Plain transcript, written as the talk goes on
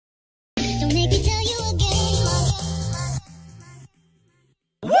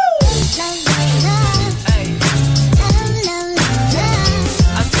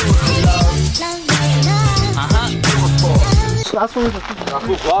last one was a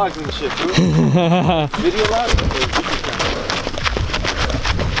cool vlogs and shit, dude. Video vlogs?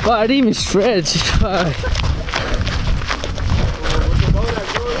 Wow, I didn't even stretch. Fuck.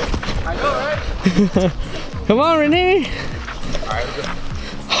 I know, right? Come on, Renee. Alright, let's go.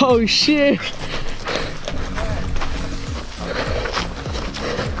 Oh shit.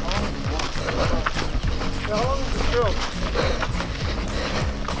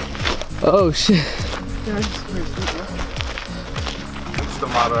 Oh shit. That's the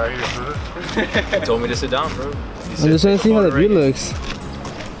model right here, bro. He told me to sit down, bro. I'm just trying to see how the view looks.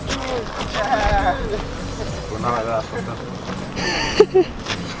 Well, not like that.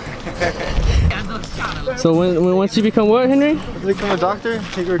 So once you become what, Henry? Become a doctor,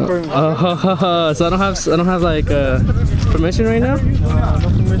 take a recording. So I don't have like permission right now. No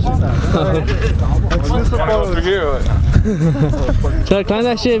permission. Should I climb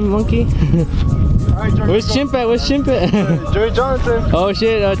that shit, monkey? Where's Chimp at? Where's Chimp at? Joey Johnson. Oh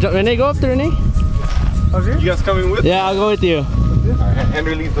shit, Renee, go up there, Renee. Okay. You guys coming with? Yeah, I'll go with you. Alright,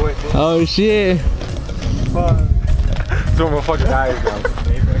 Henry leads the way. Oh shit. So I'm gonna fucking die now.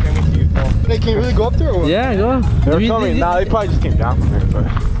 They can really go up there or what? Yeah, go. They're coming. Nah, they probably just came down from there, but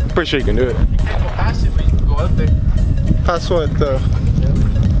I'm pretty sure you can do it. You can't go past it, but you can go up there. Past what?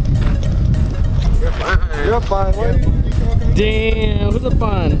 You're fine. Damn, who's a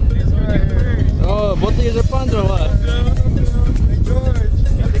pun? Oh, both of you are puns or what?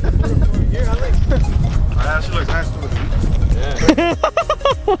 That shit looks nice too. Yeah.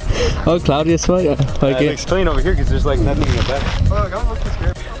 Oh, cloudy as fuck. Okay. It looks clean over here because there's like nothing in the back. Fuck, I'm looking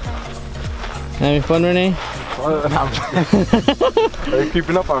scared. Having fun, Renee? Are you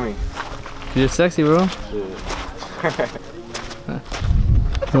creeping up on me? You're sexy, bro.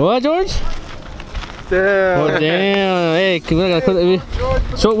 What, George? Damn. Oh, damn. Hey,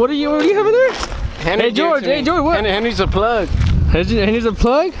 so what do you have in there? Hey, George. Hey, George, what? Henry's a plug. Henry's a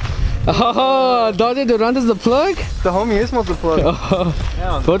plug? Oh, Dante Durante's the plug? The homie Ismael's the plug. Oh.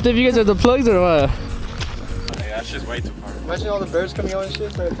 Both of you guys are the plugs or what? Yeah, that's just way too far. Imagine all the birds coming out and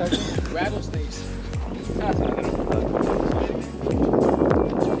shit, start attacking. Rattlesnakes.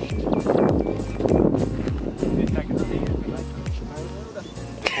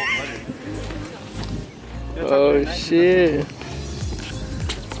 Oh shit.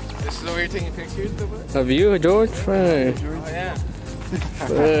 This is over here taking pictures, though, bud? Of you, George? Fine. Oh, yeah.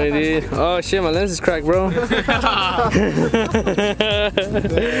 Dude. Oh shit, my lens is cracked, bro. Henry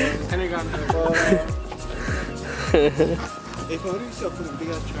got me. Hey, what do you still put a big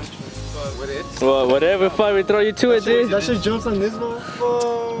ass trash can? With it? Well, whatever, fine, we throw you to it, dude. That shit jumps on this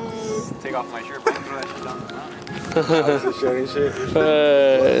motherfucker. Take off my shirt, bro. Throw that shit down the mountain. This is showing shit.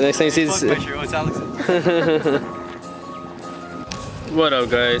 Next thing you see is... Fuck my shirt. Oh, it's Alex's. What up,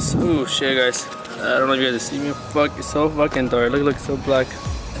 guys? Ooh, shit, guys. I don't know if you guys see me. Fuck, it's so fucking dark. Look so black.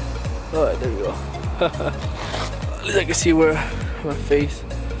 Oh, there we go. At least I can see where my face.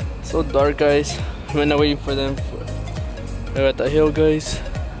 So dark, guys. I'm right now waiting for them. They're at the hill, guys.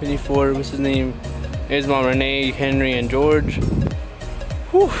 Waiting for, what's his name? His mom, Renee, Henry, and George.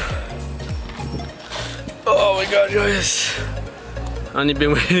 Whew. Oh my god, guys. I've only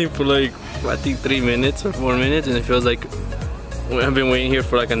been waiting for like, I think 3 minutes or 4 minutes, and it feels like I've been waiting here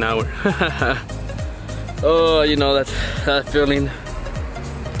for like an hour. Oh, you know that feeling.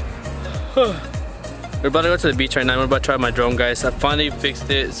 We're about to go to the beach right now. We're about to try my drone, guys. I finally fixed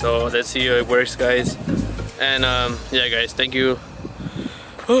it, so let's see how it works, guys. And yeah, guys, thank you.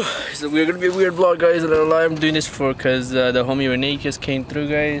 So we're gonna be a weird vlog, guys. I'm doing this for because the homie Renee just came through,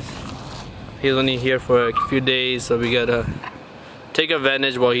 guys. He's only here for a few days, so we gotta take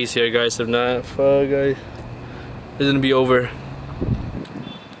advantage while he's here, guys. If not, fuck, guys, it's gonna be over.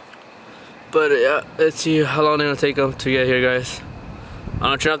 But yeah, let's see how long it's gonna take them to get here, guys. I'm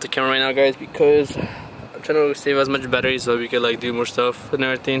gonna turn off the camera right now, guys, because I'm trying to save as much battery so we can like do more stuff and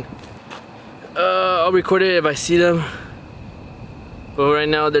everything. I'll record it if I see them. But right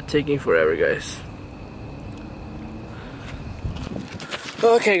now they're taking forever, guys.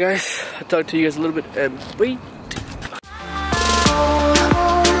 Okay, guys, I'll talk to you guys a little bit and wait.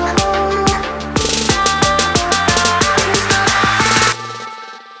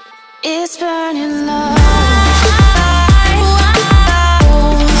 It's burning low.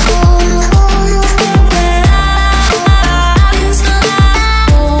 It's burning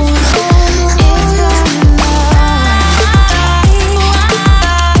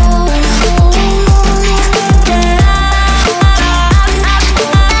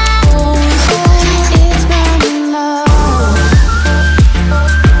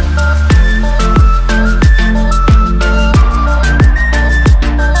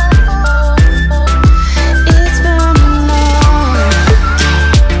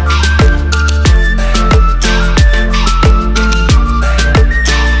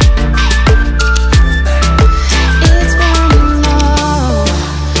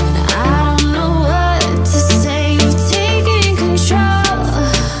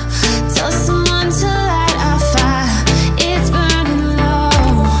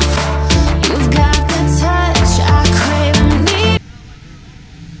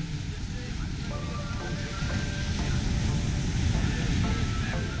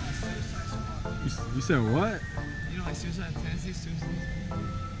You said what? You know, like Suicide Tennessee, Suicide.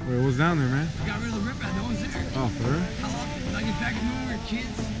 Wait, what's down there, man? You got rid of the rip out, no one's there. Oh, for real? How long? Like, in fact, when we were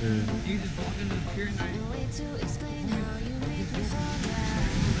kids, Yeah. you just walk into the pier and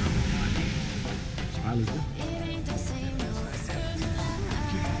Alright, let's go.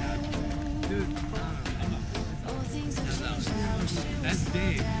 Dude, that's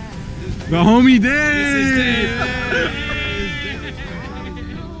Dave. The homie Dave! This is Dave.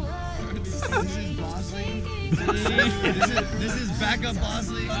 This is backup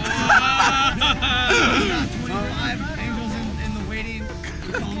Bosley. 25 angels in the waiting.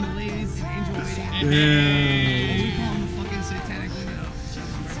 We call them the ladies in angel waiting. Yeah. We call them the fucking satanic women.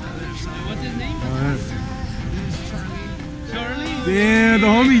 What's his name? This is Charlie. Charlie? Damn, the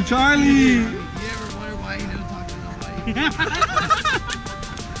homie Charlie! You ever wonder why he never talks to nobody?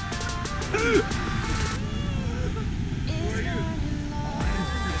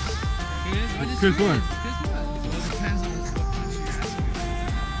 Chris what?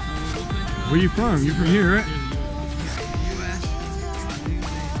 Where you from? You from here, right?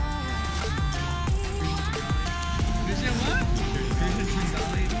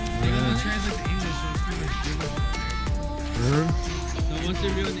 What's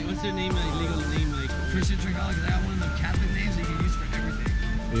their real name? What's their name? Like legal name? Like Christian Tringale, because I have one of the Catholic names that you can use for everything.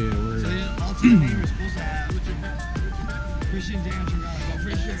 Yeah, word. So the alternate name you're supposed to have. Christian Dan Tringale. So I'm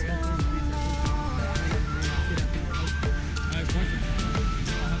pretty sure it's going to be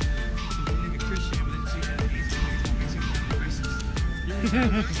Christian, but then she had an ace, racist.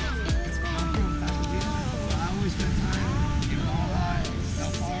 I'm from Pasadena, so I always spend time in Baja,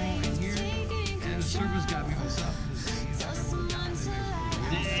 El Faro, and here. And the service got me what's up.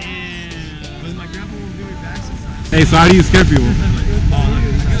 But my grandpa won't give me back sometimes. Hey, so how do you scare people?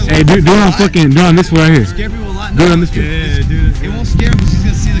 Hey, do it on fucking, do it on this one right here. Scare people a lot. Do it on this one. Yeah, dude. It won't scare him because he's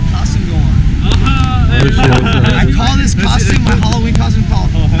gonna see the costume go on. I call this costume my Halloween costume called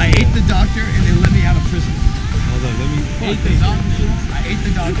I Ate the Doctor and They Let Me Out of Prison. Hold on, let me. I ate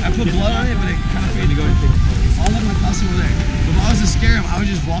the doctor. I put blood on it, but it kind of faded to go. All of my costume was there. But if I was to scare him, I would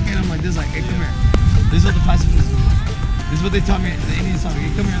just walk in. I'm like this, like, hey, come here. This is what the pacifists do. This is what they taught me. The Indians taught me.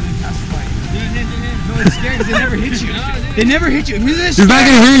 Hey, come here and then pacify you. No, it's scary because they never hit you. They never hit you. He's not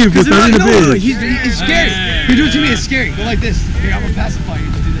gonna hear you for 30 No, minutes. he's scary. You do it to me, it's scary. Go like this. Here, I'm gonna pacify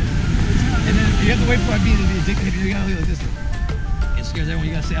you. Just do this. And then you have to wait for me to be addicted. You gotta look like this. It scares everyone.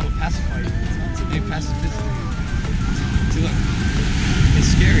 You gotta say, I'm gonna pacify you. They pacifist. See, look.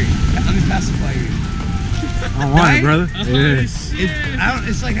 It's scary. I'm gonna pacify you. I don't want it, brother. Yeah.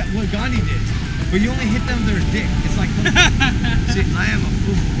 It's like what Gandhi did. But you only hit them with their dick. It's like, see, I am a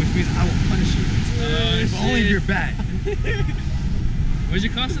fool, which means I will punish you. But only if you're bad. where's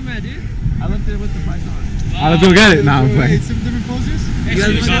your costume at, dude? I left it with the price on. Let's go get it. Nah, I'm playing. Some different posters? You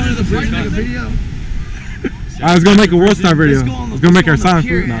guys want to go to the bridge, make a video? Let's go make a World Star video. Let's go make our silent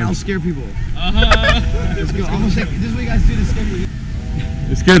food. I'll scare people. Let's go. I'm gonna say, this is what you guys do to scare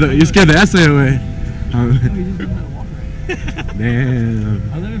me. You scared the essay away. Oh, you just don't know how to walk right.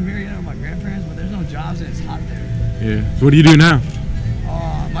 Damn. I live in Marietta with my grandparents, but there's no jobs and it's hot there. Yeah. So what do you do now?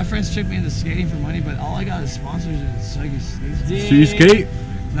 My friends tricked me into skating for money, but all I got is sponsors and sucky skates. So you skate?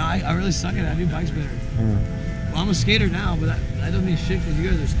 No, I really suck at it. I do bikes better. Well, I'm a skater now, but that doesn't mean shit because you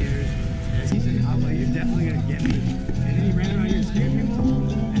guys are skaters. He said, I'm like, you're definitely gonna get me. And then he ran around here scaring people,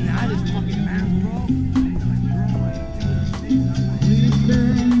 and now I just fucking mask, bro. And he's like, bro,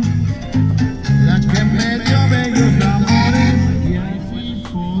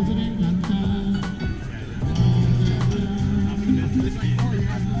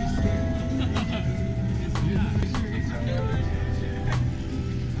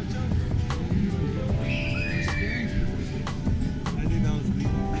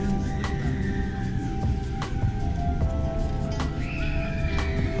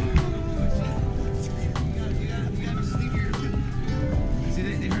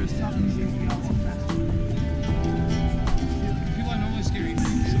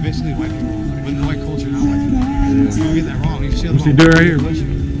 basically white people, but the white culture, not white people. Don't get that wrong. You see What's he do right here?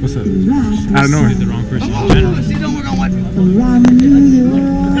 What's up? I don't know. He's the wrong person in general. See, don't work on white people.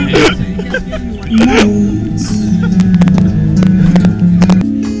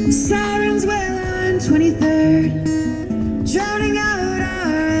 Sirens wail on 23rd, drowning out our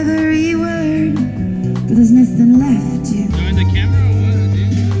every word. But there's nothing left to. Join the camera or what,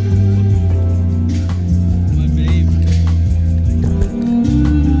 dude? My babe.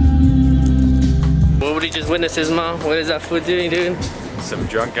 What would he just witness his mom? What is that food doing, dude? some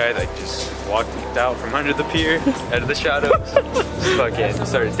drunk guy that just walked out from under the pier, out of the shadows. Just fucking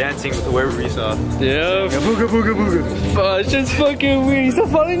started dancing with whoever we saw. Yeah. Booga booga booga. It's just fucking weird. He's still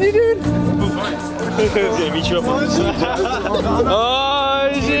following you, dude? Gonna meet you up on the side. Oh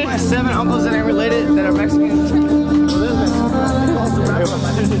shit. My 7 uncles that ain't related that are Mexicans.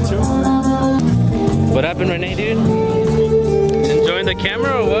 What happened, Renee, dude? Enjoying the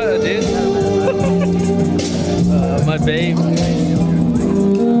camera or what, dude? My babe.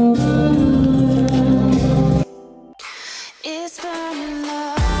 It's burning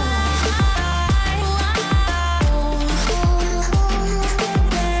love.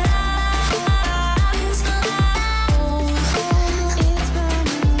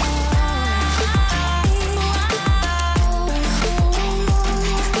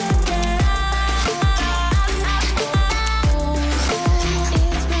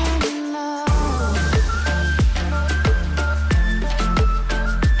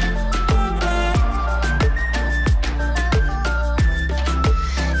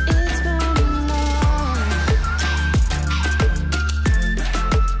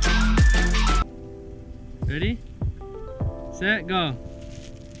 Ready? Set, go.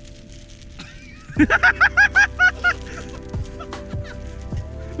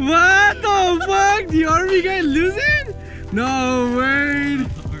 What the fuck? The army guy losing? No word.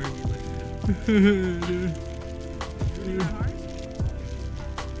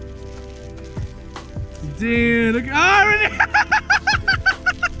 Dude, look. Oh, Renee.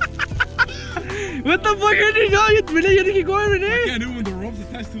 What the fuck are you doing? Renee, you gotta keep going, Renee. I can't do it when the rope's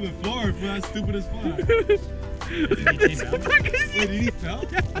attached to the floor for that stupid as fuck. Wait, did he fell?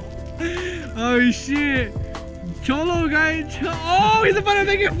 Oh shit. Cholo guy. Oh, he's about to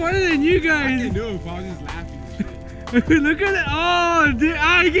make it funner than you I guys. can't do it, but I was just laughing and shit. Look at it. Oh, dude,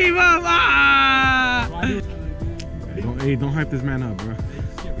 I gave up. Ah. Don't hype this man up, bro.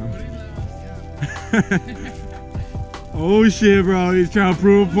 Oh shit, bro. He's trying to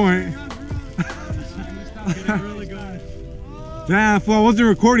prove a point. Damn, fool, I wasn't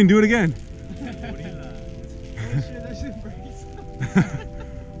recording. Do it again.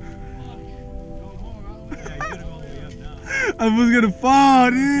 I was gonna fall,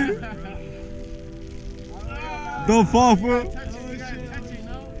 dude. Don't fall, fool.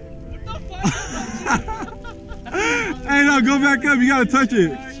 Hey, no, go back up. You gotta touch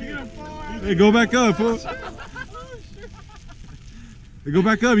it. Hey, go back up, fool. Hey, go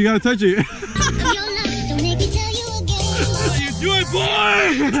back up. You gotta touch it. Don't make me tell you again. You do it,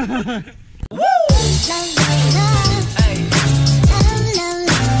 boy! Woo!